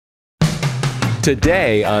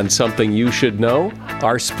Today on Something You Should Know,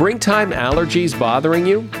 are springtime allergies bothering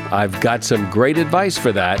you? I've got some great advice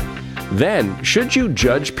for that. Then, should you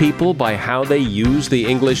judge people by how they use the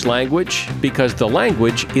English language? Because the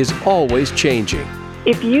language is always changing.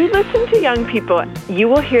 If you listen to young people, you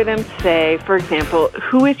will hear them say, for example,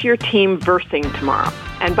 who is your team versing tomorrow?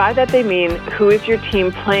 And by that they mean, who is your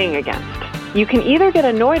team playing against? You can either get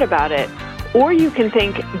annoyed about it, or you can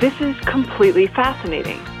think, this is completely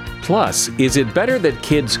fascinating. Plus, is it better that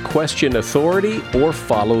kids question authority or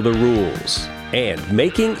follow the rules? And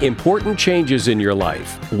making important changes in your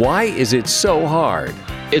life. Why is it so hard?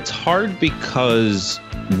 It's hard because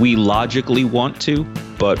we logically want to,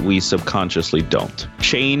 but we subconsciously don't.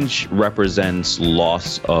 Change represents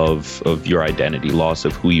loss of your identity, loss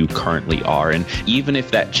of who you currently are. And even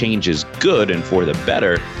if that change is good and for the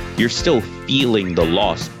better, you're still feeling the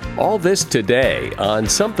loss. All this today on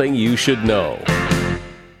Something You Should Know.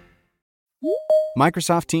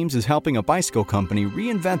 Microsoft Teams is helping a bicycle company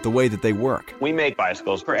reinvent the way that they work. We make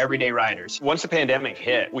bicycles for everyday riders. Once the pandemic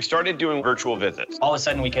hit, we started doing virtual visits. All of a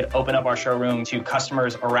sudden, we could open up our showroom to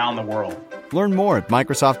customers around the world. Learn more at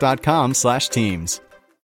Microsoft.com/Teams.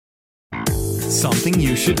 Something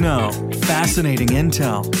you should know. Fascinating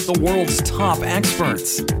intel, the world's top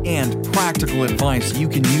experts, and practical advice you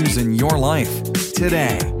can use in your life.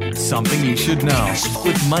 Today, Something You Should Know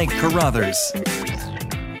with Mike Carruthers.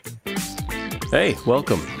 Hey,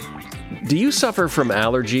 welcome. Do you suffer from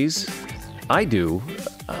allergies? I do.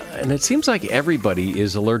 And it seems like everybody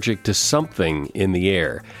is allergic to something in the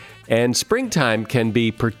air. And springtime can be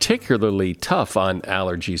particularly tough on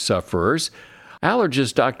allergy sufferers.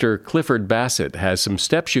 Allergist Dr. Clifford Bassett has some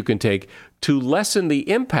steps you can take to lessen the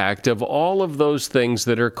impact of all of those things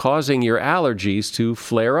that are causing your allergies to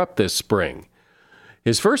flare up this spring.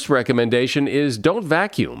 His first recommendation is don't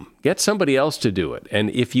vacuum. Get somebody else to do it. And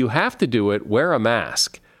if you have to do it, wear a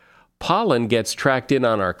mask. Pollen gets tracked in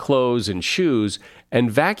on our clothes and shoes, and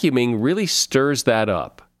vacuuming really stirs that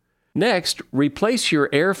up. Next, replace your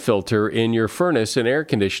air filter in your furnace and air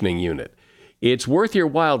conditioning unit. It's worth your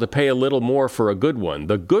while to pay a little more for a good one.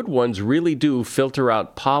 The good ones really do filter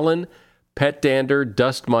out pollen, pet dander,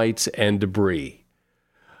 dust mites, and debris.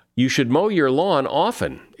 You should mow your lawn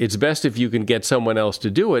often. It's best if you can get someone else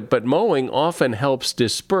to do it, but mowing often helps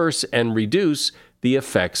disperse and reduce the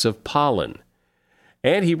effects of pollen.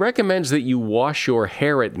 And he recommends that you wash your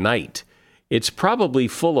hair at night. It's probably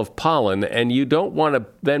full of pollen, and you don't want to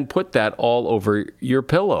then put that all over your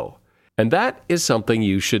pillow. And that is something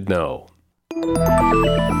you should know.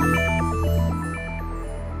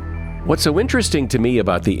 What's so interesting to me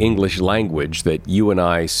about the English language that you and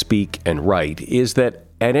I speak and write is that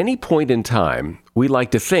at any point in time, we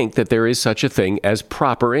like to think that there is such a thing as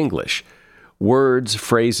proper English. Words,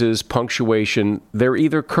 phrases, punctuation, they're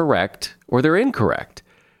either correct or they're incorrect.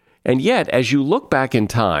 And yet, as you look back in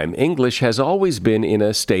time, English has always been in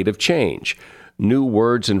a state of change. New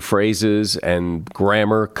words and phrases and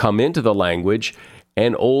grammar come into the language,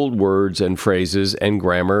 and old words and phrases and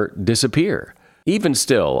grammar disappear. Even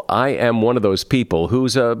still, I am one of those people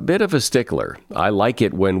who's a bit of a stickler. I like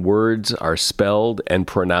it when words are spelled and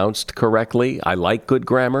pronounced correctly. I like good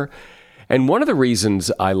grammar. And one of the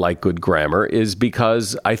reasons I like good grammar is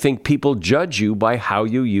because I think people judge you by how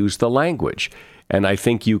you use the language. And I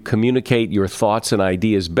think you communicate your thoughts and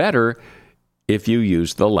ideas better if you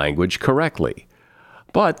use the language correctly.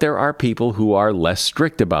 But there are people who are less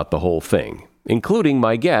strict about the whole thing, including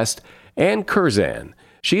my guest, Ann Curzan.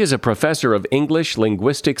 She is a professor of English,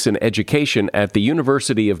 linguistics, and education at the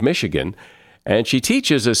University of Michigan, and she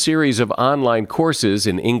teaches a series of online courses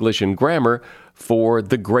in English and grammar for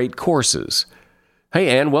the Great Courses. Hey,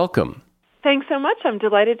 Ann, welcome. Thanks so much. I'm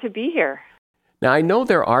delighted to be here. Now, I know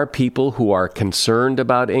there are people who are concerned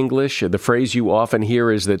about English. The phrase you often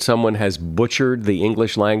hear is that someone has butchered the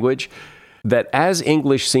English language, that as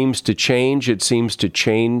English seems to change, it seems to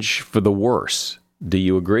change for the worse. Do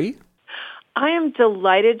you agree? I am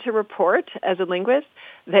delighted to report, as a linguist,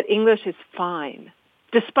 that English is fine,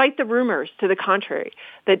 despite the rumors to the contrary,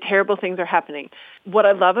 that terrible things are happening. What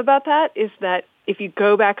I love about that is that if you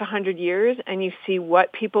go back 100 years and you see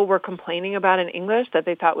what people were complaining about in English that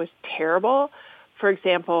they thought was terrible, for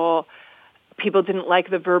example, people didn't like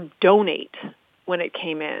the verb donate when it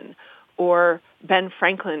came in, or Ben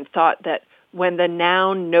Franklin thought that when the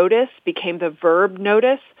noun notice became the verb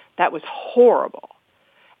notice, that was horrible.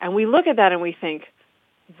 And we look at that and we think,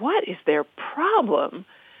 what is their problem?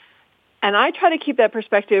 And I try to keep that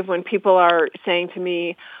perspective when people are saying to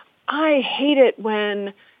me, I hate it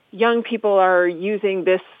when young people are using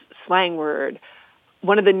this slang word.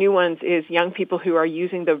 One of the new ones is young people who are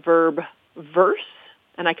using the verb verse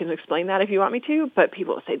And I can explain that if you want me to, but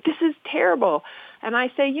people will say, this is terrible. And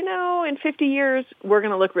I say, in 50 years, we're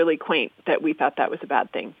going to look really quaint that we thought that was a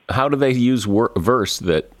bad thing. How do they use verse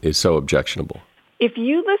that is so objectionable? If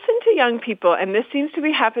you listen to young people, and this seems to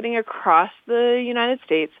be happening across the United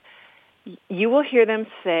States, you will hear them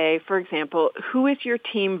say, for example, who is your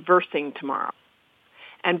team versing tomorrow?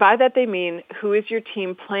 And by that they mean, who is your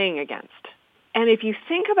team playing against? And if you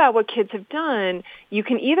think about what kids have done, you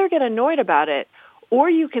can either get annoyed about it, or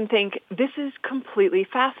you can think, this is completely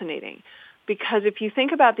fascinating. Because if you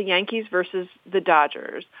think about the Yankees versus the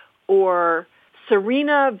Dodgers, or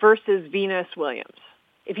Serena versus Venus Williams,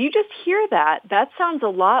 if you just hear that, that sounds a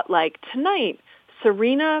lot like, tonight,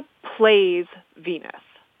 Serena plays Venus.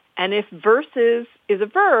 And if versus is a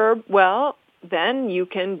verb, well, then you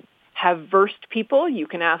can have versed people. You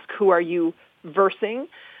can ask, who are you versing?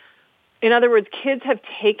 In other words, kids have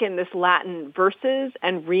taken this Latin versus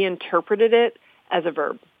and reinterpreted it as a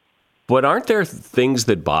verb. But aren't there things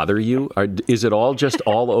that bother you? Is it all just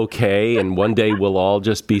all okay, and one day we'll all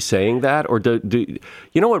just be saying that? Or do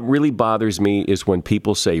you know what really bothers me is when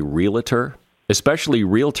people say realtor, especially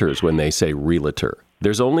realtors when they say realtor.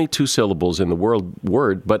 There's only 2 syllables in the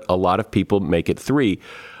word, but a lot of people make it 3.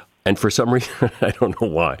 And for some reason, I don't know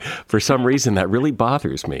why, for some reason that really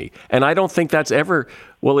bothers me. And I don't think that's ever,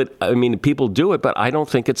 people do it, but I don't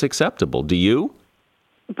think it's acceptable. Do you?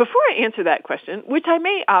 Before I answer that question, which I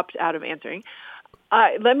may opt out of answering,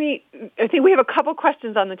 I think we have a couple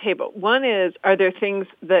questions on the table. One is, are there things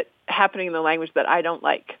that happening in the language that I don't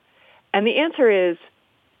like? And the answer is,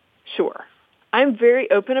 sure. I'm very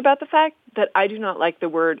open about the fact that I do not like the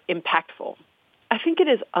word impactful. I think it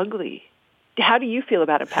is ugly. How do you feel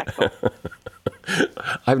about impactful?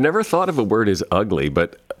 I've never thought of a word as ugly,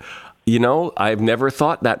 but I've never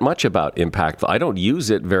thought that much about impactful. I don't use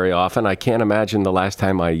it very often. I can't imagine the last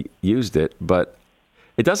time I used it, but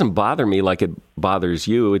it doesn't bother me like it bothers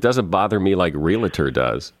you. It doesn't bother me like realtor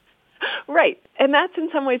does. Right. And that's in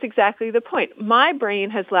some ways exactly the point. My brain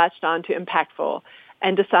has latched on to impactful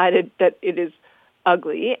and decided that it is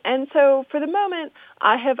ugly. And so for the moment,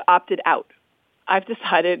 I have opted out. I've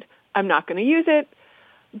decided I'm not going to use it,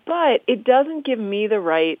 but it doesn't give me the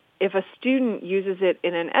right, if a student uses it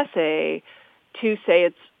in an essay, to say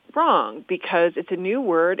it's wrong, because it's a new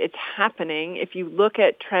word, it's happening. If you look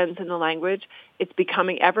at trends in the language, it's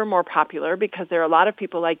becoming ever more popular because there are a lot of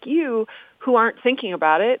people like you who aren't thinking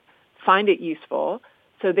about it, find it useful,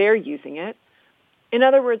 so they're using it. In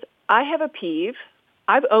other words, I have a peeve.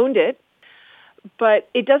 I've owned it, but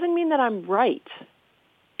it doesn't mean that I'm right.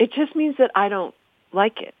 It just means that I don't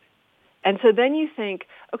like it. And so then you think,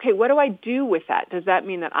 okay, what do I do with that? Does that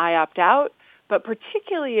mean that I opt out? But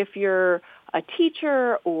particularly if you're a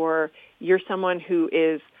teacher or you're someone who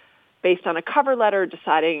is, based on a cover letter,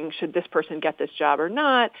 deciding should this person get this job or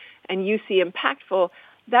not, and you see impactful,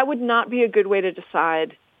 that would not be a good way to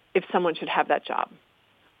decide if someone should have that job.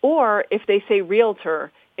 Or if they say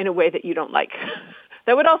realtor in a way that you don't like.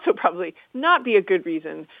 That would also probably not be a good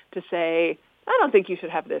reason to say, I don't think you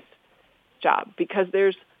should have this job, because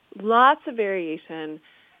there's lots of variation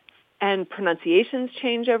and pronunciations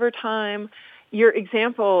change over time. Your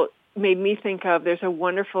example made me think of, there's a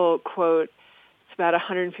wonderful quote, it's about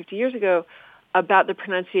 150 years ago, about the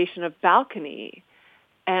pronunciation of balcony.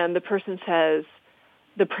 And the person says,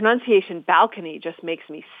 the pronunciation balcony just makes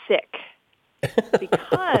me sick.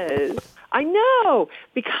 Because, I know,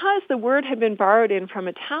 because the word had been borrowed in from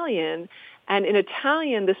Italian, and in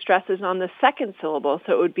Italian the stress is on the second syllable,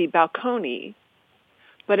 so it would be balcony.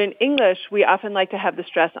 But in English, we often like to have the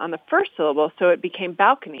stress on the first syllable, so it became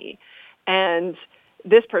balcony. And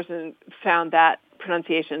this person found that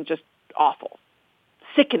pronunciation just awful.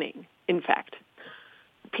 Sickening, in fact.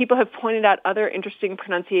 People have pointed out other interesting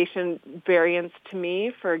pronunciation variants to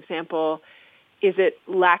me. For example, is it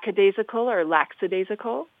lackadaisical or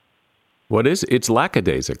lackadaisical? What is it? It's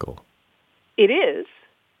lackadaisical. It is.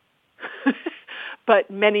 But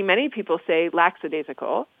many, many people say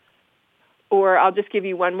lackadaisical. Or I'll just give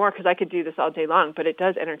you one more because I could do this all day long, but it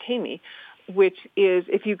does entertain me, which is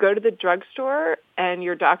if you go to the drugstore and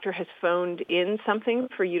your doctor has phoned in something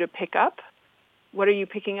for you to pick up, what are you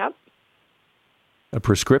picking up? A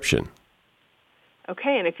prescription.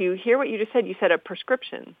 Okay, and if you hear what you just said, you said a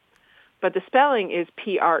prescription. But the spelling is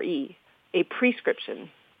P-R-E, a prescription.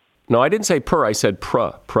 No, I didn't say I said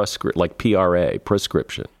prescription, like P-R-A,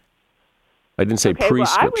 prescription. I didn't say prescription.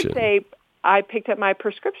 Well, I would say I picked up my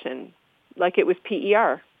prescription, like it was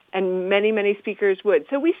P-E-R, and many, many speakers would.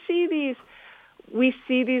 So we see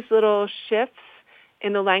these little shifts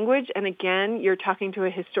in the language, and again, you're talking to a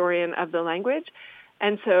historian of the language,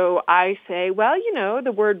 and so I say, well,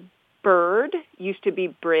 the word bird used to be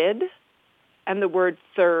brid, and the word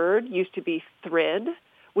third used to be thrid,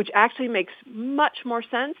 which actually makes much more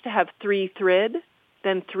sense to have three thrid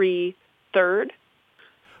than three third.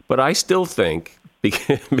 But I still think, and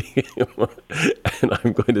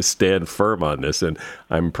I'm going to stand firm on this, and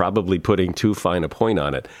I'm probably putting too fine a point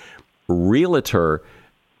on it, realtor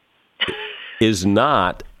is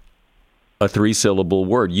not a three-syllable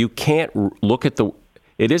word. You can't look at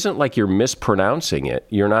it isn't like you're mispronouncing it.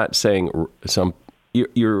 You're not saying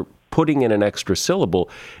you're putting in an extra syllable.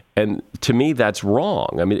 And to me, that's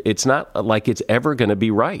wrong. I mean, it's not like it's ever going to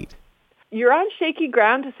be right. You're on shaky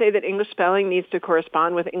ground to say that English spelling needs to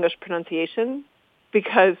correspond with English pronunciation,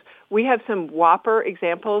 because we have some whopper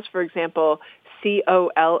examples. For example, colonel.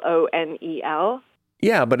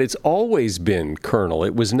 Yeah, but it's always been colonel.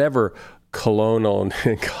 It was never colonel,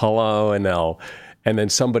 and then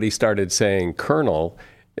somebody started saying colonel,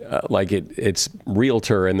 like it's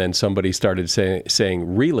realtor, and then somebody started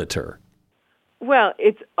saying realtor. Well,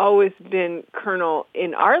 it's always been colonel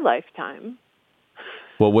in our lifetime.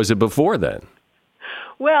 What was it before then?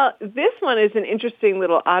 Well, this one is an interesting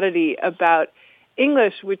little oddity about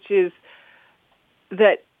English, which is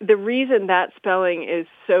that the reason that spelling is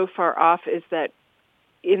so far off is that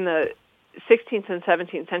in the 16th and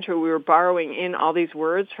 17th century, we were borrowing in all these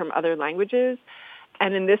words from other languages.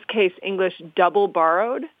 And in this case, English double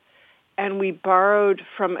borrowed. And we borrowed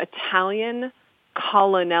from Italian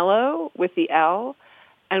colonnello with the L.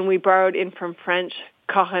 And we borrowed in from French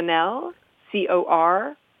coronel,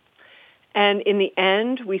 C-O-R. And in the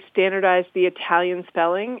end, we standardized the Italian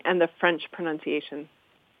spelling and the French pronunciation.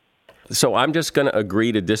 So I'm just going to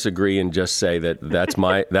agree to disagree and just say that's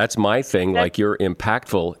my thing. Like, you're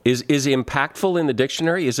impactful. Is impactful in the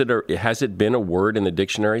dictionary? Has it been a word in the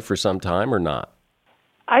dictionary for some time or not?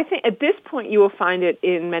 I think at this point you will find it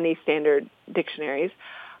in many standard dictionaries.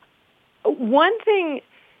 One thing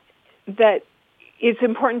that is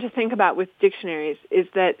important to think about with dictionaries is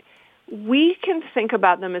that we can think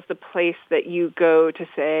about them as the place that you go to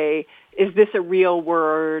say, is this a real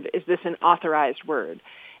word? Is this an authorized word?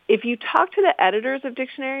 If you talk to the editors of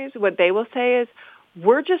dictionaries, what they will say is,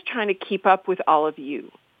 we're just trying to keep up with all of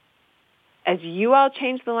you. As you all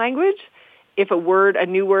change the language, if a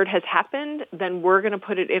new word has happened, then we're going to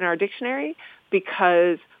put it in our dictionary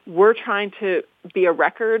because we're trying to be a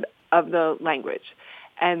record of the language.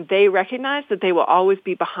 And they recognize that they will always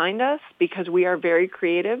be behind us because we are very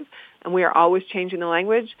creative and we are always changing the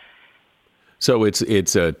language. So it's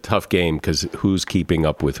a tough game because who's keeping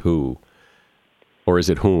up with who? Or is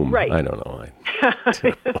it whom? Right. I don't know.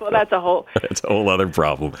 Well, that's a whole other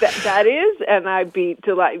problem. That is, and I'd be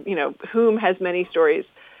delighted, whom has many stories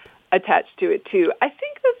attached to it too. I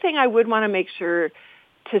think the thing I would want to make sure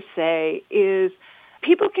to say is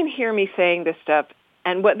people can hear me saying this stuff,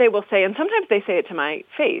 and what they will say, and sometimes they say it to my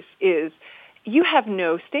face, is you have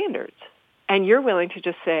no standards, and you're willing to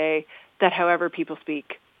just say that however people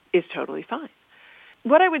speak is totally fine.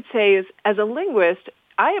 What I would say is, as a linguist,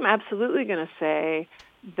 I am absolutely going to say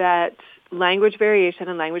that language variation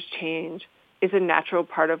and language change is a natural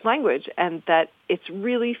part of language, and that it's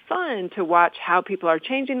really fun to watch how people are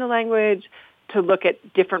changing the language, to look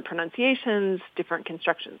at different pronunciations, different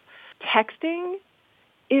constructions. Texting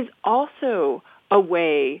is also a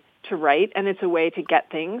way to write, and it's a way to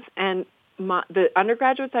get things. And the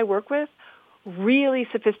undergraduates I work with, really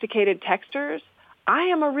sophisticated texters, I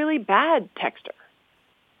am a really bad texter.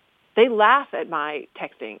 They laugh at my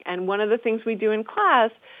texting. And one of the things we do in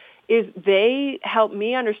class is they help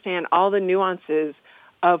me understand all the nuances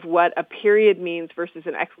of what a period means versus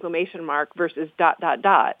an exclamation mark versus ...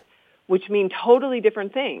 which mean totally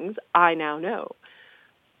different things, I now know.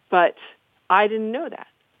 But I didn't know that.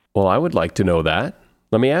 Well, I would like to know that.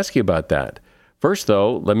 Let me ask you about that. First,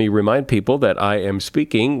 though, let me remind people that I am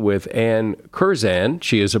speaking with Anne Curzan.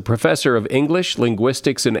 She is a professor of English,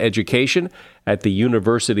 Linguistics, and Education at the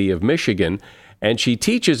University of Michigan, and she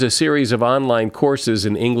teaches a series of online courses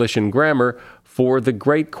in English and grammar for the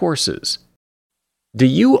Great Courses. Do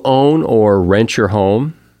you own or rent your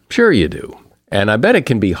home? Sure you do. And I bet it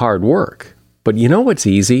can be hard work. But you know what's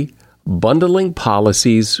easy? Bundling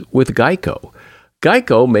policies with Geico.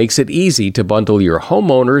 Geico makes it easy to bundle your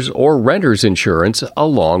homeowner's or renter's insurance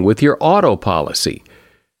along with your auto policy.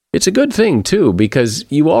 It's a good thing, too, because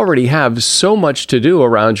you already have so much to do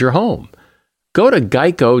around your home. Go to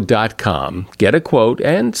geico.com, get a quote,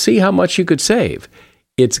 and see how much you could save.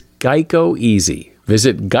 It's Geico Easy.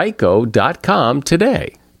 Visit geico.com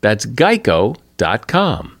today. That's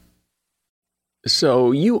geico.com.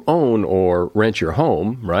 So you own or rent your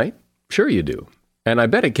home, right? Sure you do. And I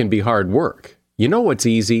bet it can be hard work. You know what's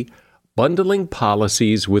easy? Bundling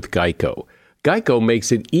policies with Geico. Geico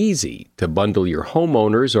makes it easy to bundle your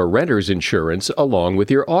homeowner's or renter's insurance along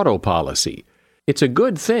with your auto policy. It's a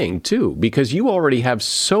good thing, too, because you already have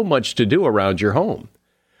so much to do around your home.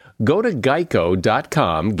 Go to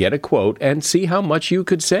geico.com, get a quote, and see how much you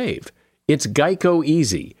could save. It's Geico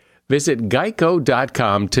Easy. Visit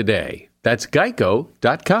geico.com today. That's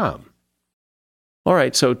geico.com. All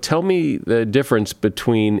right, so tell me the difference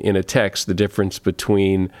between, in a text, the difference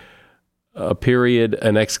between a period,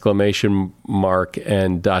 an exclamation mark,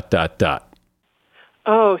 and ...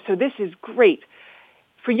 Oh, so this is great.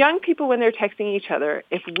 For young people when they're texting each other,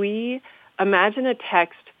 if we imagine a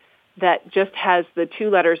text that just has the two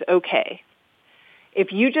letters OK,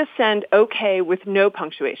 if you just send OK with no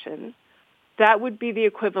punctuation, that would be the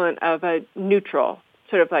equivalent of a neutral,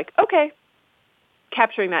 sort of like OK,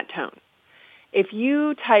 capturing that tone. If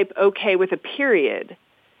you type OK with a period,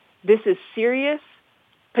 this is serious,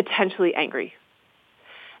 potentially angry.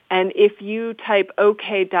 And if you type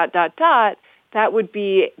OK ... that would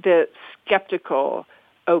be the skeptical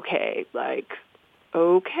OK, like,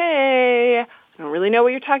 okay, I don't really know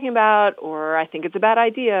what you're talking about, or I think it's a bad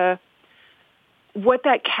idea. What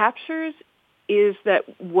that captures is that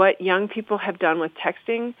what young people have done with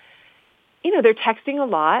texting, they're texting a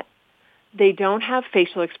lot. They don't have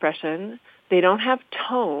facial expression. They don't have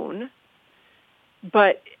tone.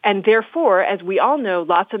 And therefore, as we all know,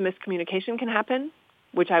 lots of miscommunication can happen,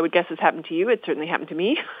 which I would guess has happened to you. It certainly happened to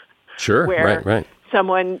me. Sure, where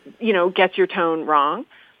someone, gets your tone wrong.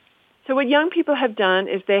 So what young people have done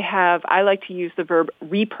is they have, I like to use the verb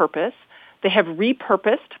repurpose. They have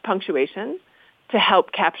repurposed punctuation to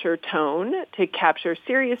help capture tone, to capture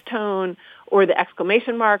serious tone, or the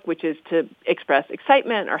exclamation mark, which is to express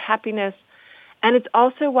excitement or happiness. And it's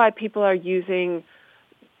also why people are using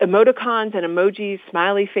emoticons and emojis,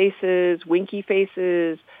 smiley faces, winky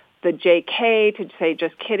faces, the JK to say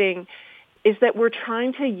just kidding, is that we're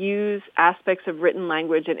trying to use aspects of written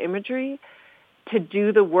language and imagery to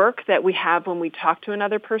do the work that we have when we talk to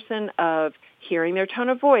another person of hearing their tone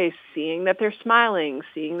of voice, seeing that they're smiling,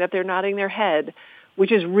 seeing that they're nodding their head,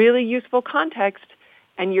 which is really useful context,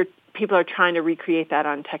 and people are trying to recreate that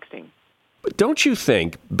on texting. But don't you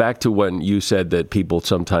think, back to when you said that people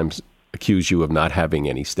sometimes accuse you of not having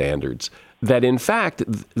any standards, that in fact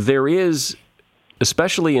there is,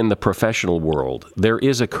 especially in the professional world, there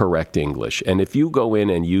is a correct English. And if you go in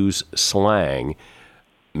and use slang,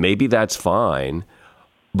 maybe that's fine,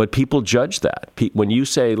 but people judge that. When you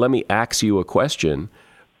say, let me ask you a question,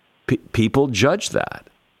 people judge that.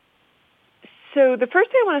 So the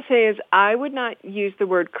first thing I want to say is I would not use the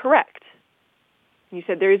word correct. You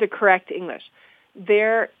said there is a correct English.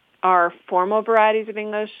 There are formal varieties of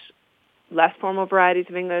English, less formal varieties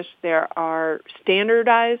of English. There are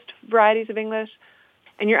standardized varieties of English.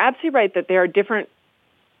 And you're absolutely right that there are different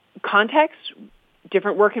contexts,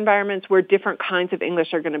 different work environments where different kinds of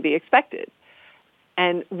English are going to be expected.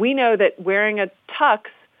 And we know that wearing a tux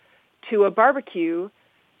to a barbecue,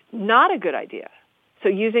 not a good idea. So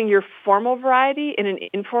using your formal variety in an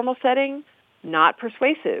informal setting, not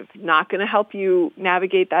persuasive, not going to help you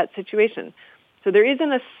navigate that situation. So there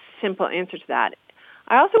isn't a simple answer to that.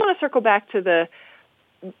 I also want to circle back to the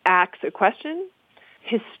ask a question.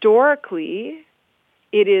 Historically,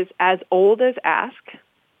 it is as old as ask,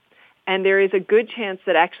 and there is a good chance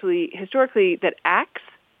that actually, historically, that acts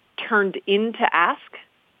turned into ask.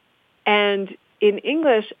 And in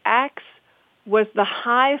English, acts was the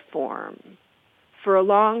high form for a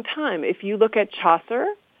long time. If you look at Chaucer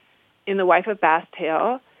in The Wife of Bath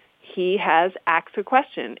Tale, he has axe a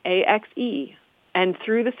question, A-X-E. And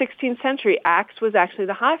through the 16th century, axe was actually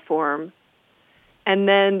the high form. And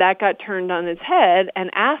then that got turned on its head,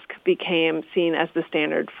 and ask became seen as the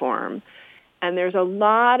standard form. And there's a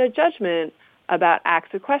lot of judgment about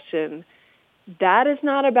ask a question. That is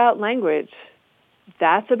not about language.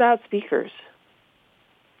 That's about speakers.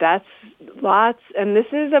 That's lots, and this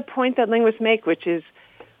is a point that linguists make, which is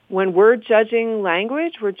when we're judging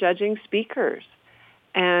language, we're judging speakers.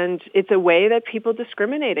 And it's a way that people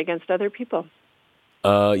discriminate against other people.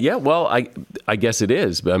 Yeah, well, I guess it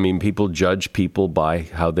is. I mean, people judge people by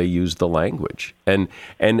how they use the language. And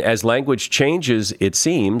as language changes, it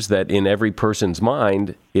seems that in every person's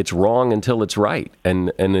mind, it's wrong until it's right.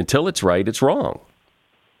 And until it's right, it's wrong.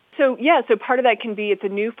 So part of that can be it's a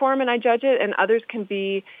new form and I judge it, and others can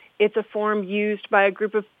be it's a form used by a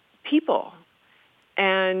group of people.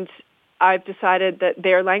 And I've decided that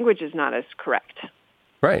their language is not as correct.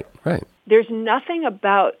 Right. There's nothing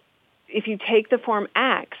about, if you take the form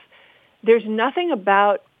axe, there's nothing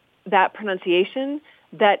about that pronunciation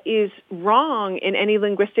that is wrong in any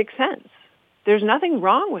linguistic sense. There's nothing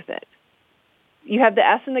wrong with it. You have the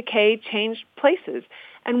S and the K changed places.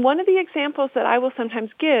 And one of the examples that I will sometimes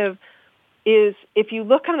give is if you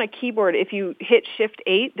look on a keyboard, if you hit Shift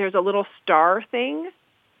 8, there's a little star thing.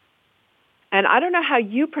 And I don't know how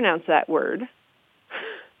you pronounce that word.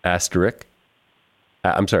 Asterisk.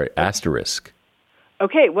 I'm sorry, asterisk.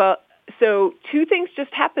 Okay, well, so two things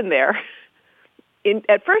just happened there.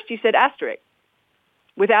 At first you said asterisk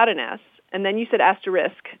without an S, and then you said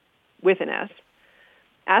asterisk with an S.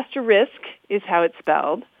 Asterisk is how it's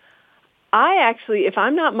spelled. I actually, if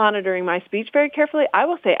I'm not monitoring my speech very carefully, I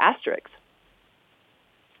will say asterisk.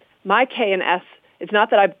 My K and S, it's not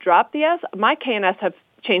that I've dropped the S, my K and S have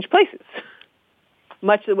changed places.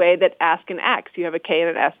 Much the way that ask and ax, you have a K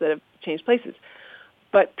and an S that have changed places.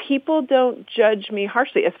 But people don't judge me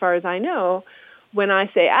harshly, as far as I know, when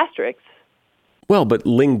I say asterisk. Well, but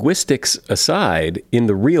linguistics aside, in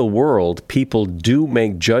the real world, people do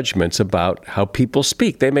make judgments about how people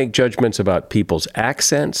speak. They make judgments about people's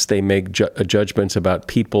accents. They make judgments about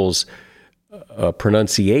people's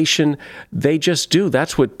pronunciation. They just do.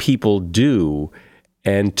 That's what people do.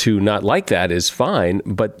 And to not like that is fine,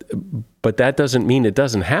 but that doesn't mean it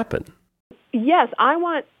doesn't happen. Yes, I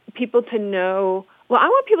want people to know, I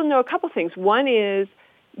want people to know a couple things. One is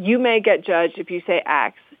you may get judged if you say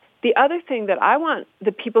ax. The other thing that I want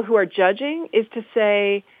the people who are judging is to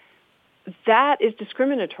say that is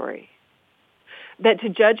discriminatory. That to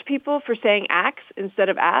judge people for saying ax instead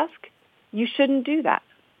of ask, you shouldn't do that.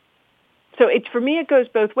 So for me, it goes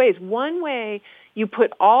both ways. One way, you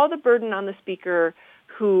put all the burden on the speaker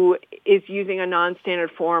who is using a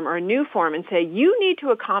non-standard form or a new form and say, you need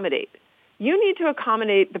to accommodate. You need to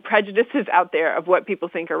accommodate the prejudices out there of what people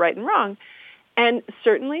think are right and wrong. And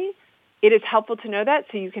certainly, it is helpful to know that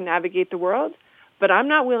so you can navigate the world. But I'm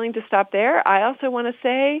not willing to stop there. I also want to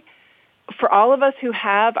say, for all of us who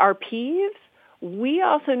have our peeves, we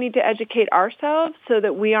also need to educate ourselves so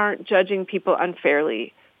that we aren't judging people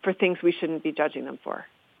unfairly for things we shouldn't be judging them for.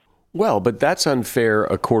 Well, but that's unfair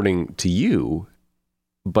according to you.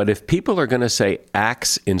 But if people are going to say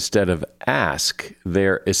ax instead of ask,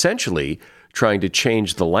 they're essentially trying to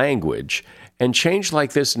change the language. And change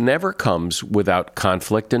like this never comes without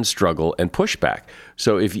conflict and struggle and pushback.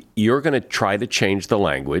 So if you're going to try to change the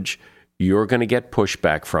language, you're going to get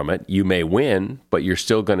pushback from it. You may win, but you're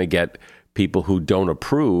still going to get people who don't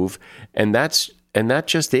approve. And that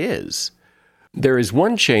just is. There is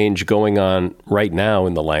one change going on right now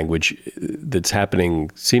in the language that's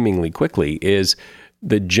happening seemingly quickly is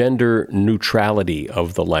the gender neutrality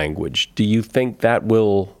of the language. Do you think that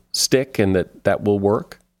will stick and that will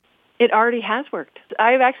work? It already has worked.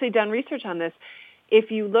 I've actually done research on this. If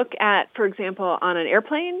you look at, for example, on an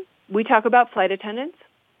airplane, we talk about flight attendants.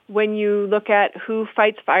 When you look at who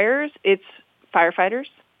fights fires, it's firefighters.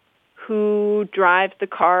 Who drives the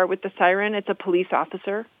car with the siren, it's a police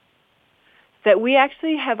officer. That we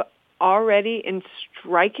actually have already, in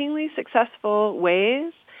strikingly successful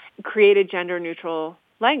ways, created gender-neutral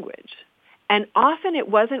language. And often it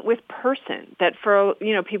wasn't with person, that for,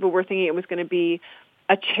 people were thinking it was going to be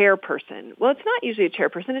a chairperson. Well, it's not usually a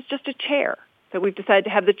chairperson. It's just a chair. So we've decided to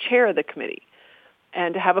have the chair of the committee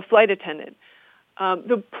and to have a flight attendant.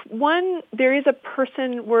 There is a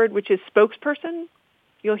person word, which is spokesperson.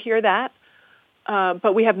 You'll hear that.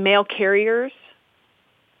 But we have mail carriers.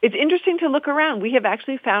 It's interesting to look around. We have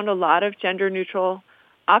actually found a lot of gender-neutral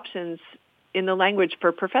options in the language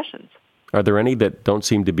for professions. Are there any that don't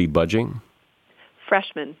seem to be budging?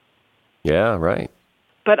 Freshmen. Yeah, right.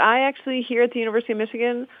 But I actually, here at the University of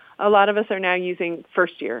Michigan, a lot of us are now using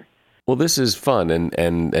first year. Well, this is fun,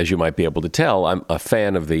 and as you might be able to tell, I'm a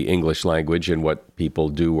fan of the English language and what people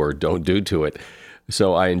do or don't do to it.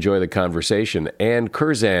 So I enjoy the conversation. Ann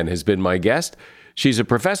Curzan has been my guest. She's a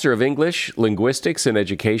professor of English, linguistics, and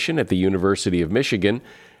education at the University of Michigan,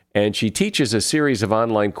 and she teaches a series of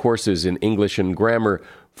online courses in English and grammar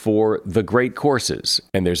for the Great Courses.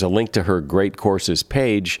 And there's a link to her Great Courses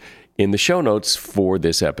page in the show notes for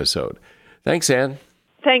this episode. Thanks, Ann.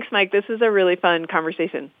 Thanks, Mike. This is a really fun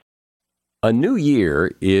conversation. A new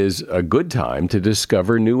year is a good time to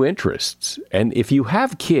discover new interests. And if you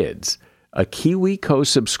have kids, a KiwiCo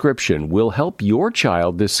subscription will help your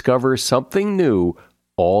child discover something new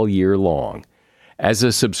all year long. As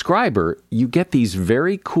a subscriber, you get these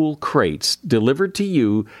very cool crates delivered to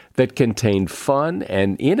you that contain fun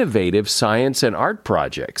and innovative science and art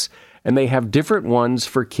projects, and they have different ones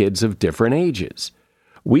for kids of different ages.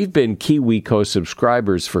 We've been KiwiCo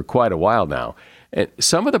subscribers for quite a while now, and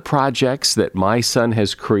some of the projects that my son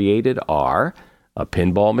has created are a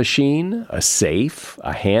pinball machine, a safe,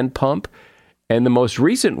 a hand pump, and the most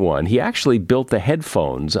recent one, he actually built the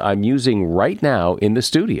headphones I'm using right now in the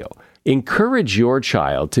studio. Encourage your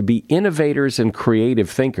child to be innovators and creative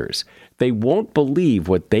thinkers. They won't believe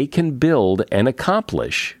what they can build and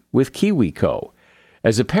accomplish with KiwiCo.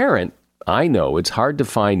 As a parent, I know it's hard to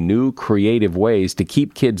find new creative ways to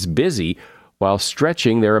keep kids busy while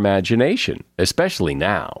stretching their imagination, especially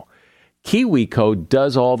now. KiwiCo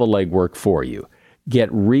does all the legwork for you. Get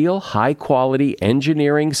real high-quality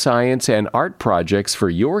engineering, science, and art projects for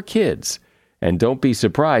your kids. And don't be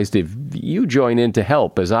surprised if you join in to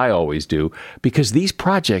help, as I always do, because these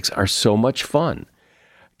projects are so much fun.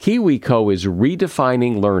 KiwiCo is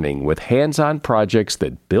redefining learning with hands-on projects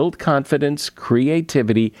that build confidence,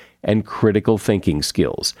 creativity, and critical thinking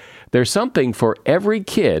skills. There's something for every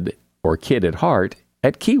kid, or kid at heart,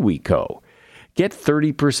 at KiwiCo. Get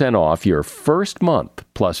 30% off your first month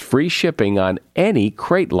plus free shipping on any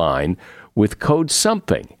crate line with code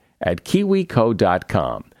SOMETHING at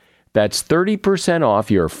KiwiCo.com. That's 30% off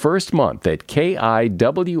your first month at KiwiCo.com,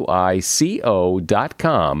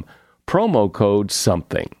 promo code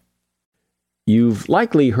SOMETHING. You've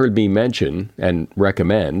likely heard me mention and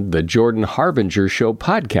recommend the Jordan Harbinger Show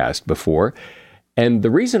podcast before, and the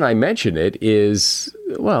reason I mention it is,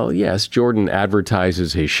 well, yes, Jordan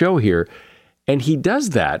advertises his show here, and he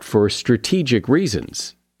does that for strategic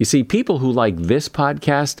reasons. You see, people who like this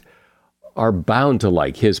podcast are bound to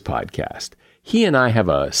like his podcast. He and I have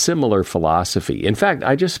a similar philosophy. In fact,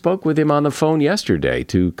 I just spoke with him on the phone yesterday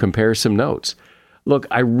to compare some notes. Look,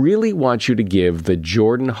 I really want you to give the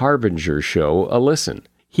Jordan Harbinger Show a listen.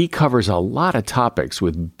 He covers a lot of topics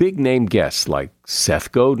with big-name guests like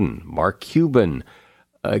Seth Godin, Mark Cuban,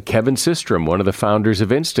 Kevin Systrom, one of the founders of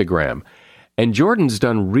Instagram. And Jordan's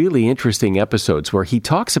done really interesting episodes where he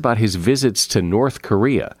talks about his visits to North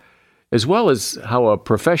Korea, as well as how a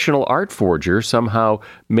professional art forger somehow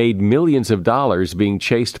made millions of dollars being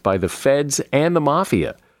chased by the feds and the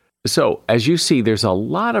mafia. So, as you see, there's a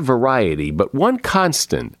lot of variety, but one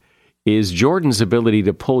constant is Jordan's ability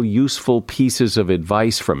to pull useful pieces of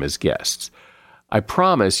advice from his guests. I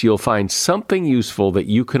promise you'll find something useful that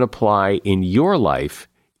you can apply in your life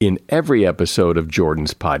in every episode of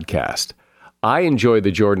Jordan's podcast. I enjoy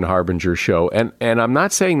the Jordan Harbinger Show, and I'm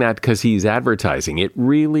not saying that because he's advertising. It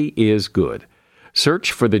really is good.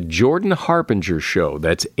 Search for the Jordan Harbinger Show.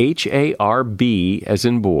 That's Harb as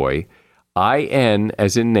in boy, IN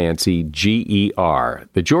as in Nancy, GER.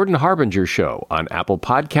 The Jordan Harbinger Show on Apple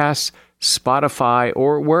Podcasts, Spotify,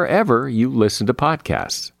 or wherever you listen to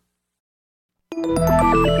podcasts.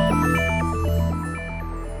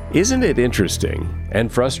 Isn't it interesting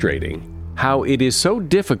and frustrating how it is so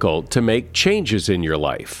difficult to make changes in your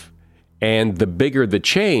life? And the bigger the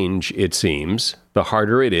change, it seems, the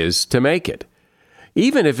harder it is to make it.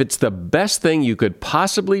 Even if it's the best thing you could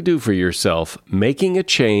possibly do for yourself, making a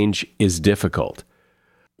change is difficult.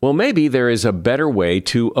 Well, maybe there is a better way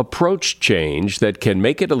to approach change that can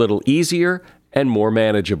make it a little easier and more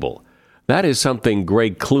manageable. That is something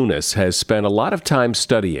Greg Clunas has spent a lot of time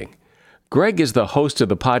studying. Greg is the host of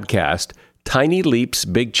the podcast, Tiny Leaps,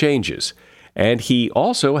 Big Changes, and he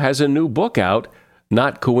also has a new book out,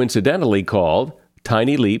 not coincidentally called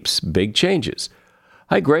Tiny Leaps, Big Changes.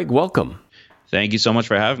 Hi, Greg. Welcome. Thank you so much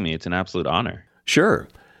for having me. It's an absolute honor. Sure.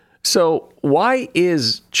 So why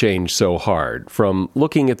is change so hard? From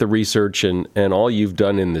looking at the research and all you've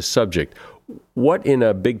done in this subject, what in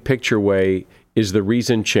a big picture way is the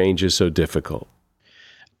reason change is so difficult?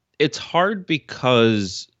 It's hard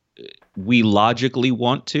because we logically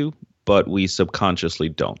want to, but we subconsciously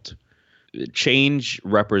don't. Change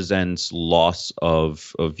represents loss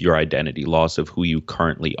of your identity, loss of who you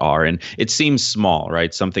currently are. And it seems small,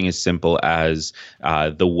 right? Something as simple as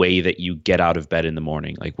the way that you get out of bed in the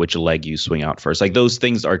morning, like which leg you swing out first. Like those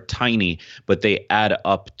things are tiny, but they add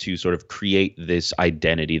up to sort of create this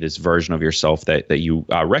identity, this version of yourself that you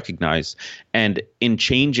recognize. And in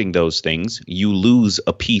changing those things, you lose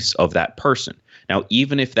a piece of that person. Now,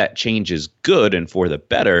 even if that change is good and for the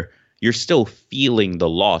better, you're still feeling the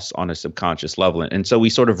loss on a subconscious level. And so we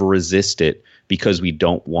sort of resist it because we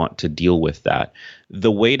don't want to deal with that.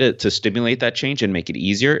 The way to stimulate that change and make it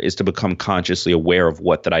easier is to become consciously aware of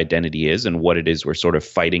what that identity is and what it is we're sort of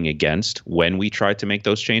fighting against when we try to make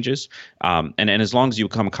those changes. And as long as you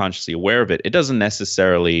become consciously aware of it, it doesn't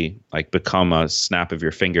necessarily like become a snap of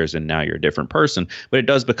your fingers and now you're a different person, but it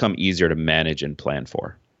does become easier to manage and plan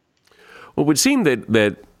for. Well, it would seem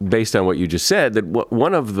that based on what you just said, that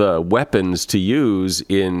one of the weapons to use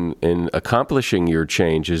in accomplishing your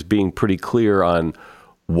change is being pretty clear on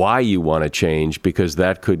why you want to change, because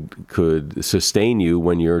that could sustain you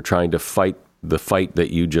when you're trying to fight the fight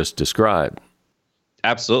that you just described.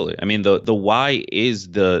 Absolutely. I mean, the why is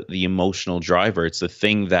the emotional driver. It's the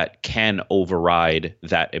thing that can override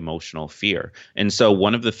that emotional fear. And so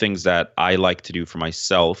one of the things that I like to do for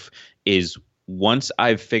myself is once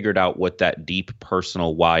I've figured out what that deep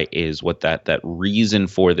personal why is, what that reason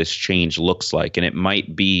for this change looks like, and it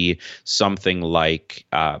might be something like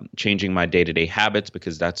changing my day-to-day habits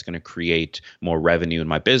because that's going to create more revenue in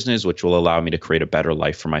my business, which will allow me to create a better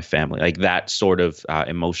life for my family, like that sort of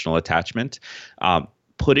emotional attachment.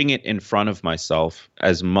 Putting it in front of myself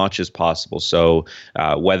as much as possible. So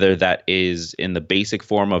whether that is in the basic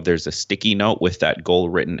form of there's a sticky note with that goal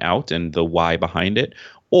written out and the why behind it,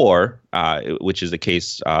 or which is the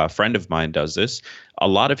case, a friend of mine does this, a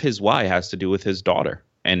lot of his why has to do with his daughter.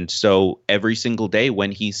 And so every single day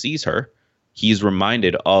when he sees her, he's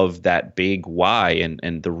reminded of that big why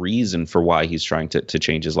and the reason for why he's trying to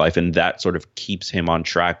change his life. And that sort of keeps him on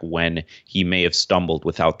track when he may have stumbled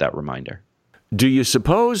without that reminder. Do you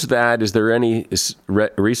suppose that, is there any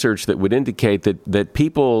research that would indicate that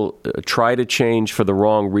people try to change for the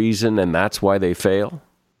wrong reason and that's why they fail?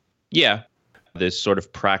 Yeah. This sort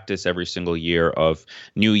of practice every single year of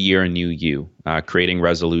new year, new you, creating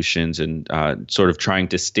resolutions and sort of trying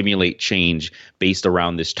to stimulate change based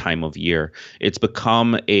around this time of year. It's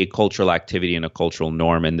become a cultural activity and a cultural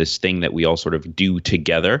norm and this thing that we all sort of do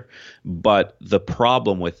together. But the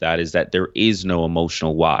problem with that is that there is no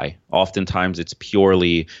emotional why. Oftentimes it's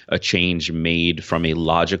purely a change made from a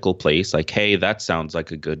logical place, like, hey, that sounds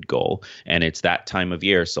like a good goal. And it's that time of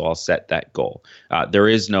year, so I'll set that goal. There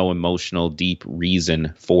is no emotional, deep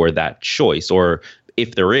reason for that choice. Or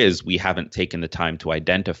if there is, we haven't taken the time to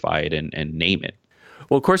identify it and name it.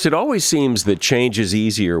 Well, of course, it always seems that change is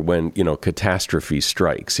easier when, catastrophe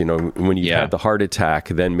strikes. When you have the heart attack,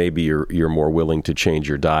 then maybe you're more willing to change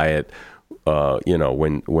your diet.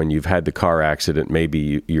 When you've had the car accident,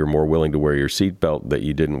 maybe you're more willing to wear your seatbelt that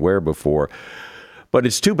you didn't wear before. But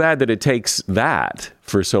it's too bad that it takes that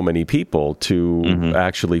for so many people to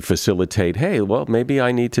actually facilitate, hey, well, maybe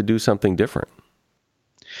I need to do something different.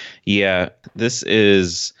 Yeah, this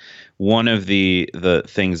is one of the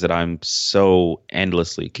things that I'm so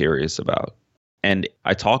endlessly curious about. And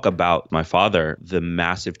I talk about my father, the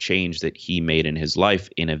massive change that he made in his life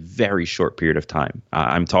in a very short period of time.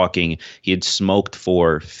 I'm talking, he had smoked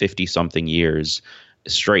for 50-something years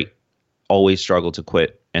straight, always struggled to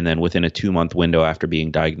quit. And then within a 2-month window after being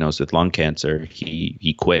diagnosed with lung cancer,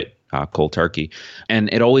 he quit cold turkey.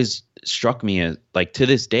 And it always struck me as, like, to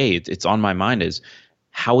this day, it's on my mind is,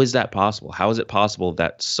 how is that possible? How is it possible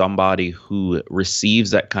that somebody who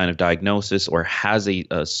receives that kind of diagnosis or has a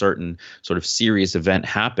certain sort of serious event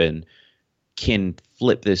happen can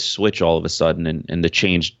flip this switch all of a sudden and the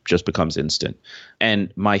change just becomes instant?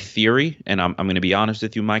 And my theory, and I'm going to be honest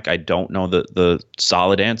with you, Mike, I don't know the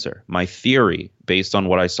solid answer. My theory, based on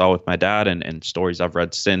what I saw with my dad and stories I've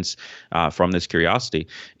read since from this curiosity,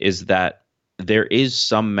 is that there is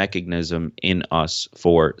some mechanism in us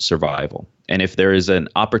for survival. And if there is an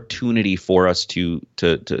opportunity for us to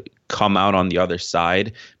come out on the other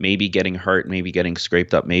side, maybe getting hurt, maybe getting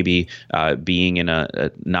scraped up, maybe being in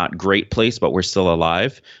a not great place, but we're still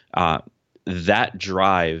alive, that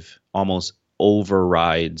drive almost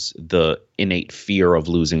overrides the innate fear of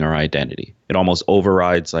losing our identity. It almost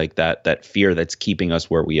overrides like that fear that's keeping us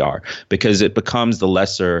where we are, because it becomes the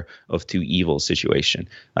lesser of two evils situation.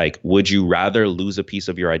 Like, would you rather lose a piece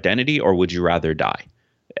of your identity or would you rather die?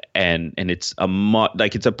 And it's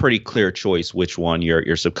it's a pretty clear choice which one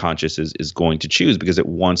your subconscious is going to choose, because it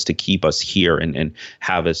wants to keep us here and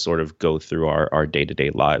have us sort of go through our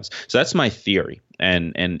day-to-day lives. So that's my theory.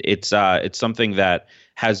 And it's something that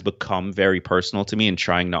has become very personal to me in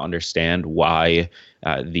trying to understand why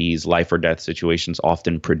these life or death situations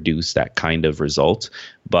often produce that kind of result.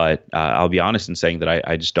 But I'll be honest in saying that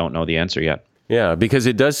I just don't know the answer yet. Yeah, because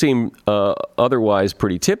it does seem otherwise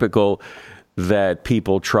pretty typical that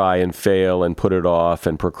people try and fail and put it off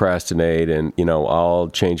and procrastinate and, I'll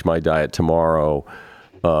change my diet tomorrow,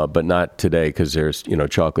 but not today because there's,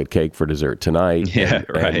 chocolate cake for dessert tonight. Yeah,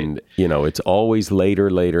 right. And, it's always later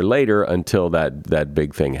until that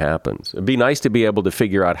big thing happens. It'd be nice to be able to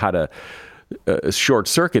figure out how to short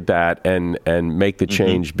circuit that and make the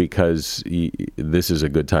change because this is a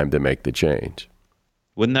good time to make the change.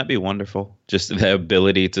 Wouldn't that be wonderful? Just the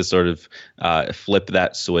ability to sort of flip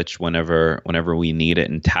that switch whenever we need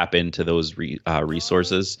it and tap into those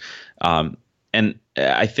resources. And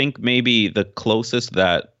I think maybe the closest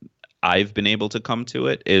that I've been able to come to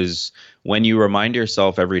it is when you remind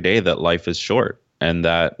yourself every day that life is short. and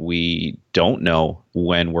that we don't know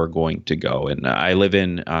when we're going to go. And I live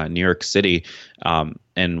in New York City,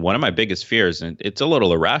 and one of my biggest fears, and it's a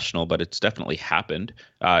little irrational, but it's definitely happened,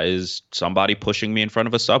 is somebody pushing me in front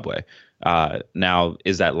of a subway. Now,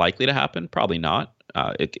 is that likely to happen? Probably not.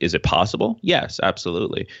 Is it possible? Yes,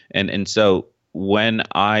 absolutely. And so when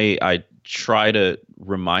I try to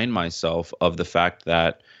remind myself of the fact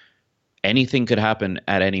that anything could happen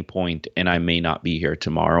at any point and I may not be here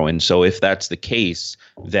tomorrow. And so if that's the case,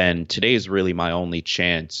 then today is really my only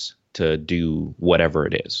chance to do whatever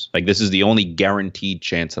it is. Like, this is the only guaranteed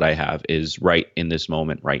chance that I have, is right in this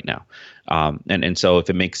moment right now. And so if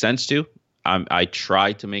it makes sense to, I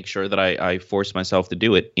try to make sure that I force myself to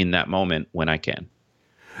do it in that moment when I can.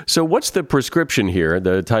 So what's the prescription here?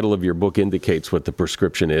 The title of your book indicates what the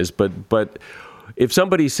prescription is, but if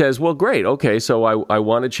somebody says, well, great, okay, so I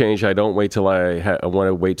want to change. I don't wait till I want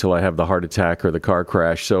to wait till I have the heart attack or the car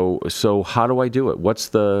crash. So how do I do it? What's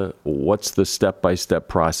the step-by-step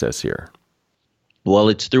process here? Well,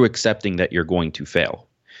 it's through accepting that you're going to fail.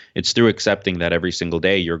 It's through accepting that every single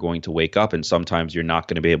day you're going to wake up and sometimes you're not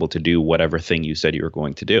going to be able to do whatever thing you said you were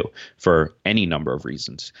going to do for any number of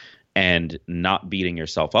reasons, and not beating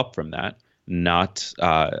yourself up from that. Not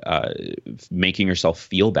making yourself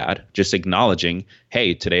feel bad, just acknowledging,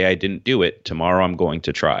 hey, today I didn't do it, tomorrow I'm going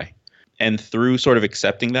to try. And through sort of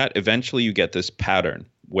accepting that, eventually you get this pattern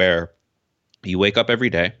where you wake up every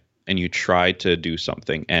day and you try to do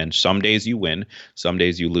something. And some days you win, some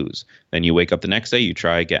days you lose. Then you wake up the next day, you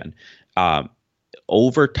try again.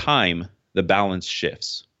 Over time, the balance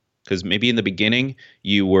shifts. Because maybe in the beginning,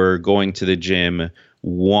 you were going to the gym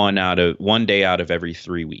one day out of every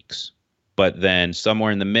 3 weeks. But then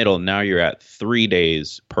somewhere in the middle, now you're at 3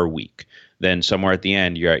 days per week. Then somewhere at the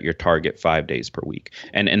end, you're at your target 5 days per week.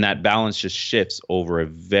 And that balance just shifts over a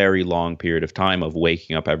very long period of time of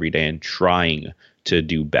waking up every day and trying to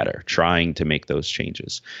do better, trying to make those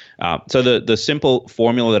changes. So the simple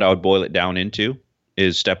formula that I would boil it down into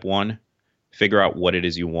is step one, figure out what it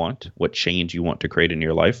is you want, what change you want to create in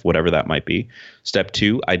your life, whatever that might be. Step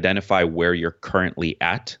two, identify where you're currently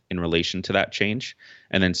at in relation to that change.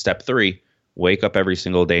 And then step three, wake up every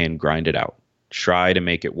single day and grind it out. Try to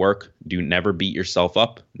make it work. Never beat yourself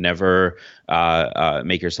up. Never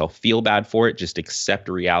make yourself feel bad for it. Just accept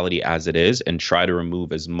reality as it is and try to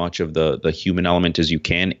remove as much of the human element as you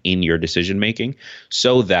can in your decision making,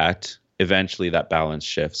 so that eventually that balance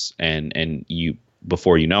shifts and you,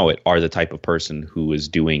 before you know it, are the type of person who is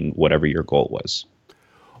doing whatever your goal was.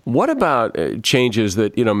 What about changes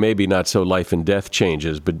that, maybe not so life and death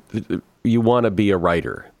changes, but you want to be a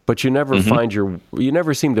writer, but you never you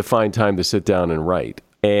never seem to find time to sit down and write.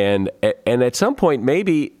 And at some point,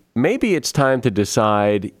 maybe it's time to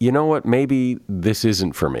decide, you know what, maybe this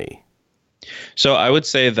isn't for me. So I would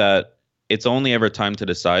say that it's only ever time to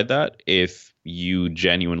decide that if you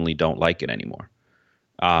genuinely don't like it anymore.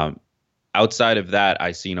 Outside of that,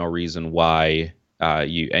 I see no reason why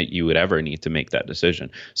you would ever need to make that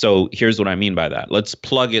decision. So here's what I mean by that. Let's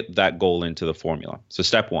plug that goal into the formula. So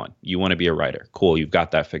step one, you want to be a writer. Cool, you've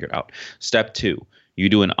got that figured out. Step two, you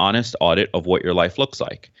do an honest audit of what your life looks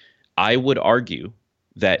like. I would argue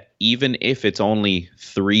that even if it's only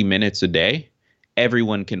 3 minutes a day,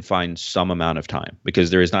 everyone can find some amount of time,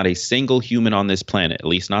 because there is not a single human on this planet, at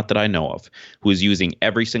least not that I know of, who is using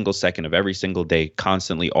every single second of every single day,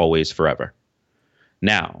 constantly, always, forever.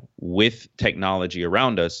 Now, with technology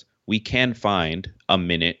around us, we can find a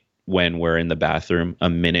minute when we're in the bathroom, a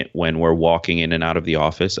minute when we're walking in and out of the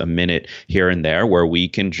office, a minute here and there where we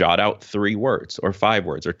can jot out 3 words or 5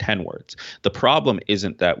 words or 10 words. The problem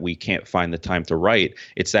isn't that we can't find the time to write.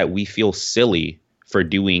 It's that we feel silly for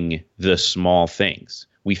doing the small things.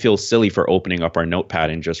 We feel silly for opening up our notepad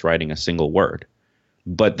and just writing a single word.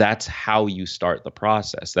 But that's how you start the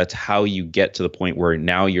process. That's how you get to the point where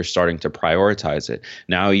now you're starting to prioritize it.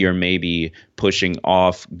 Now you're maybe pushing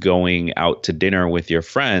off going out to dinner with your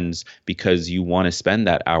friends because you want to spend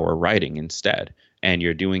that hour writing instead. And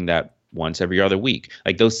you're doing that once every other week.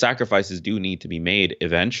 Like, those sacrifices do need to be made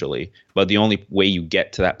eventually, but the only way you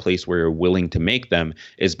get to that place where you're willing to make them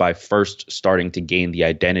is by first starting to gain the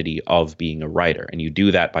identity of being a writer. And you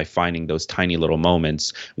do that by finding those tiny little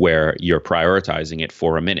moments where you're prioritizing it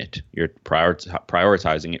for a minute. You're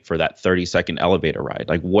prioritizing it for that 30-second elevator ride,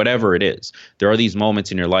 like whatever it is. There are these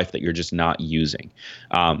moments in your life that you're just not using.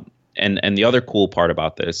 And the other cool part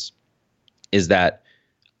about this is that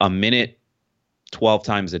a minute 12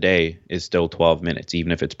 times a day is still 12 minutes,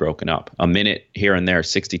 even if it's broken up. A minute here and there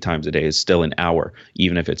 60 times a day is still an hour,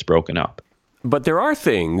 even if it's broken up. But there are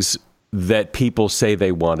things that people say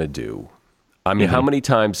they want to do. I mean, how many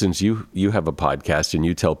times since you have a podcast and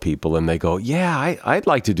you tell people and they go, yeah, I'd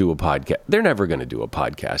like to do a podcast. They're never going to do a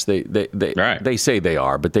podcast. They say they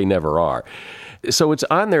are, but they never are. So it's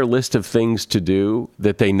on their list of things to do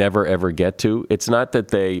that they never, ever get to. It's not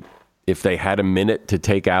that if they had a minute to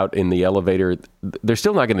take out in the elevator, they're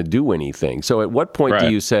still not going to do anything. So at what point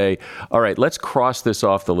do you say, all right, let's cross this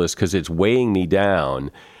off the list because it's weighing me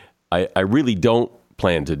down. I really don't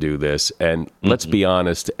plan to do this, and let's be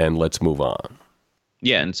honest and let's move on.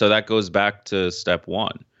 Yeah, and so that goes back to step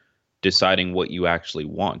one, deciding what you actually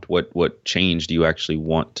want. What change do you actually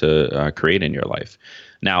want to create in your life?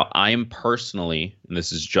 Now, I'm personally, and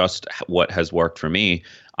this is just what has worked for me,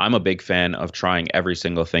 I'm a big fan of trying every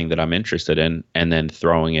single thing that I'm interested in and then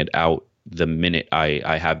throwing it out the minute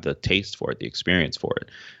I have the taste for it, the experience for it.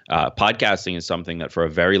 Podcasting is something that for a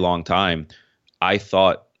very long time I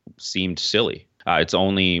thought seemed silly. It's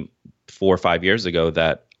only 4 or 5 years ago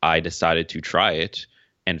that I decided to try it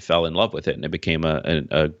and fell in love with it. And it became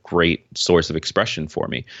a great source of expression for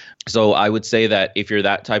me. So I would say that if you're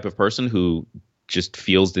that type of person who just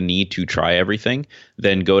feels the need to try everything,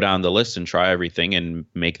 then go down the list and try everything and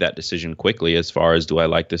make that decision quickly as far as, do I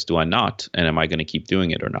like this, do I not? And am I going to keep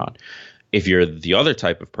doing it or not? If you're the other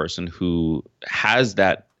type of person who has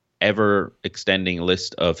that ever extending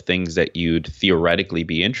list of things that you'd theoretically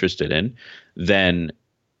be interested in, then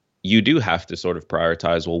you do have to sort of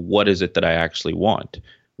prioritize, well, what is it that I actually want?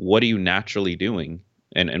 What are you naturally doing?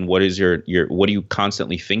 And what is your what are you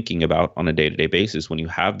constantly thinking about on a day-to-day basis when you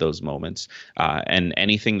have those moments? And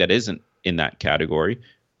anything that isn't in that category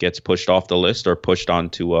gets pushed off the list or pushed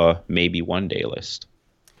onto a maybe one day list.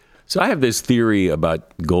 So I have this theory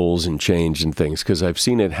about goals and change and things because I've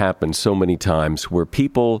seen it happen so many times where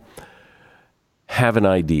people have an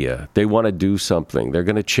idea. They want to do something. They're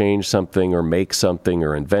going to change something or make something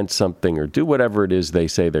or invent something or do whatever it is they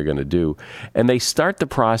say they're going to do. And they start the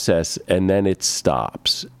process and then it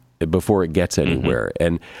stops before it gets anywhere.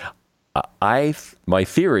 And my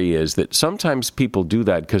theory is that sometimes people do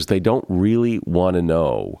that because they don't really want to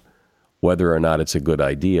know whether or not it's a good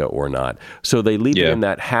idea or not. So they leave it in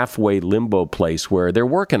that halfway limbo place where they're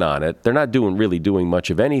working on it. They're not really doing much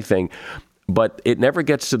of anything, but it never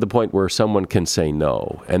gets to the point where someone can say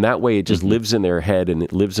no. And that way it just lives in their head and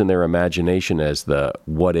it lives in their imagination as the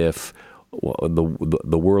what if,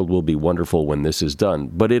 the world will be wonderful when this is done,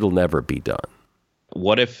 but it'll never be done.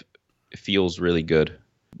 What if it feels really good?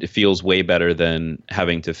 It feels way better than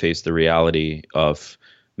having to face the reality of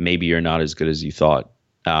maybe you're not as good as you thought.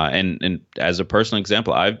 And as a personal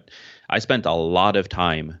example, I spent a lot of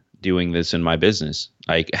time doing this in my business,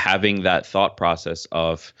 like having that thought process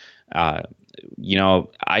of,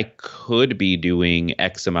 I could be doing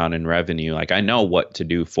X amount in revenue. Like I know what to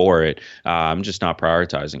do for it. I'm just not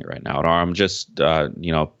prioritizing it right now, or I'm just,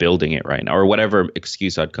 building it right now, or whatever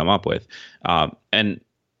excuse I'd come up with. And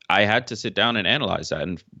I had to sit down and analyze that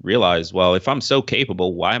and realize, well, if I'm so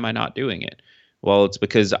capable, why am I not doing it? Well, it's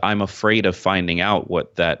because I'm afraid of finding out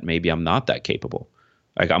that maybe I'm not that capable.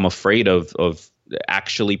 Like I'm afraid of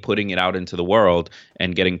actually putting it out into the world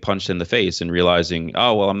and getting punched in the face and realizing,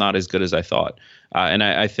 oh, well, I'm not as good as I thought. And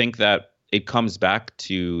I think that it comes back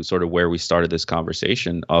to sort of where we started this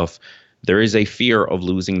conversation of there is a fear of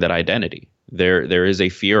losing that identity. There is a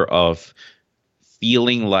fear of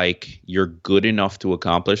feeling like you're good enough to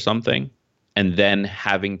accomplish something and then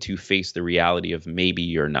having to face the reality of maybe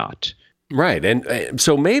you're not. Right. And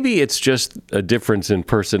so maybe it's just a difference in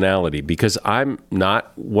personality because I'm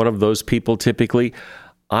not one of those people typically.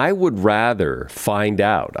 I would rather find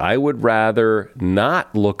out. I would rather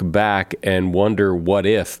not look back and wonder what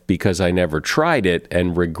if because I never tried it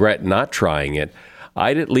and regret not trying it.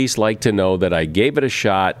 I'd at least like to know that I gave it a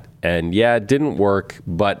shot and it didn't work,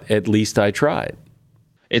 but at least I tried.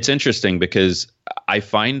 It's interesting because I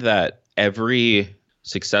find that every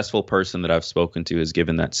successful person that I've spoken to has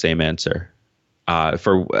given that same answer.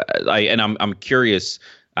 I'm curious,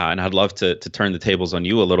 and I'd love to turn the tables on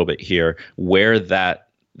you a little bit here, where that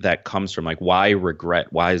comes from. Like, why regret?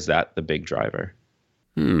 Why is that the big driver?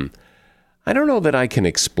 I don't know that I can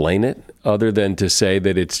explain it other than to say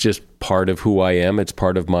that it's just part of who I am. It's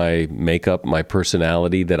part of my makeup, my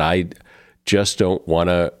personality that I just don't want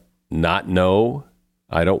to not know.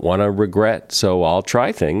 I don't want to regret, so I'll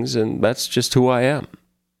try things, and that's just who I am.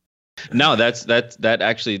 No, that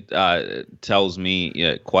actually tells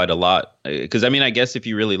me quite a lot. Because, I guess if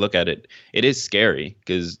you really look at it, it is scary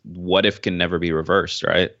because what if can never be reversed,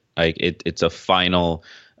 right? Like, it's a final,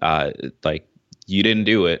 you didn't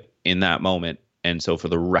do it in that moment. And so for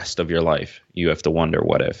the rest of your life, you have to wonder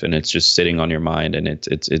what if, and it's just sitting on your mind, and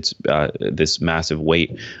it's this massive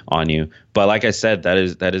weight on you. But like I said, that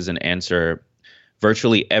is an answer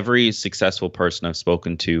virtually every successful person I've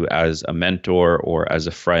spoken to as a mentor or as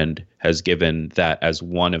a friend has given that as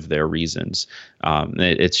one of their reasons.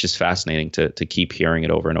 It's just fascinating to keep hearing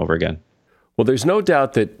it over and over again. Well, there's no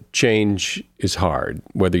doubt that change is hard,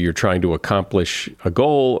 whether you're trying to accomplish a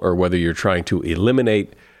goal or whether you're trying to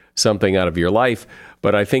eliminate something out of your life.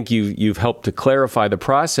 But I think you've helped to clarify the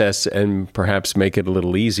process and perhaps make it a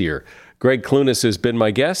little easier. Gregg Clunis has been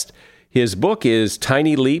my guest. His book is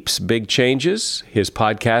Tiny Leaps, Big Changes. His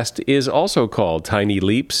podcast is also called Tiny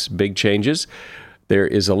Leaps, Big Changes. There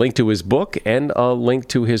is a link to his book and a link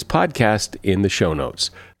to his podcast in the show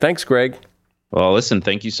notes. Thanks, Gregg. Well, listen,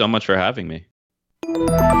 thank you so much for having me.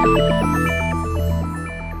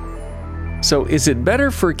 So is it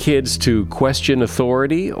better for kids to question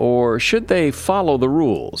authority, or should they follow the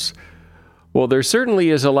rules? Well, there certainly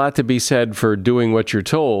is a lot to be said for doing what you're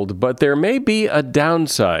told, but there may be a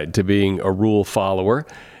downside to being a rule follower.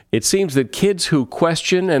 It seems that kids who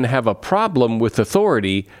question and have a problem with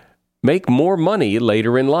authority make more money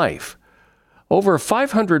later in life. Over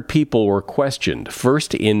 500 people were questioned,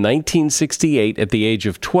 first in 1968 at the age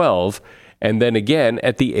of 12, and then again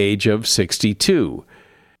at the age of 62.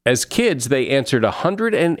 As kids, they answered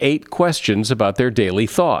 108 questions about their daily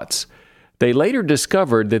thoughts. They later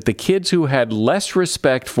discovered that the kids who had less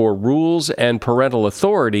respect for rules and parental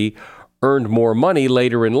authority earned more money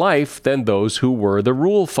later in life than those who were the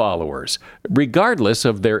rule followers, regardless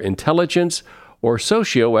of their intelligence or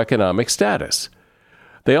socioeconomic status.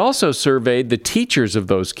 They also surveyed the teachers of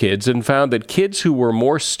those kids and found that kids who were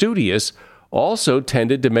more studious also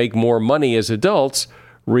tended to make more money as adults,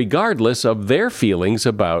 regardless of their feelings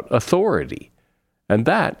about authority. And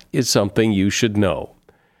that is something you should know.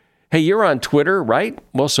 Hey, you're on Twitter, right?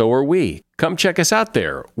 Well, so are we. Come check us out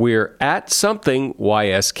there. We're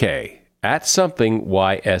 @SomethingYSK.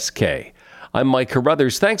 @SomethingYSK. I'm Mike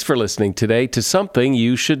Carruthers. Thanks for listening today to Something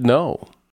You Should Know.